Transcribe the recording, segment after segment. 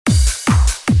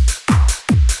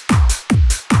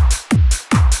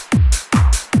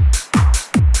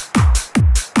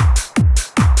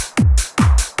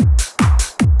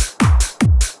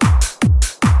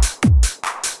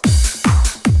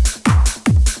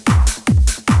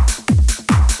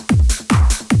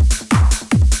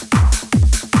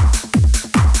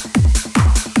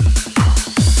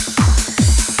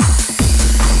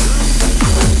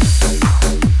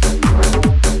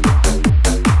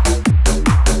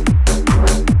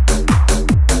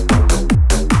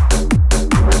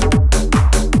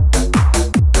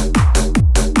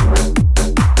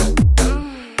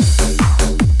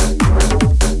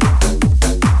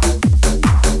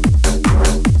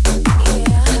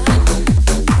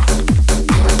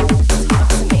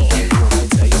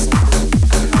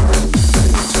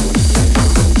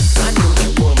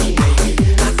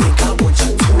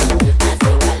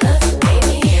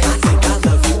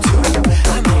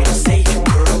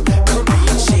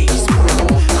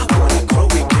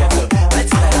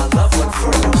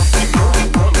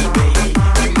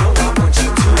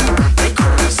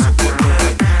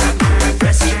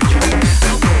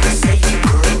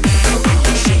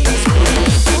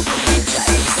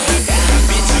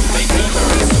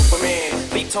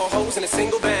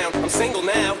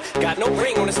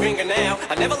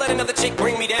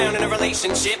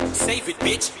chip, save it,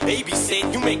 bitch.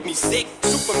 Babysit, you make me sick.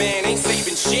 Superman ain't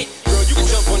saving shit. Girl, you can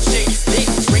jump on Shady's dick.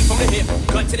 Straight from the hip,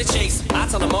 cut to the chase. I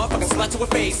tell a motherfucking slut to her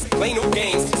face. Play no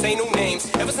games, say no names.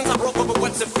 Ever since I broke up with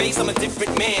what's her face, I'm a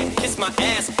different man. Kiss my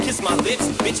ass, kiss my lips.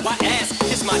 Bitch, why ass?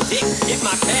 Kiss my dick, get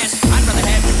my cash. I'd rather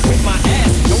have you with my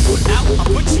ass. Don't put out,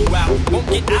 I'll put you out. Won't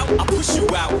get out, I'll push you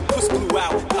out. Push glue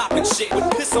out, popping shit with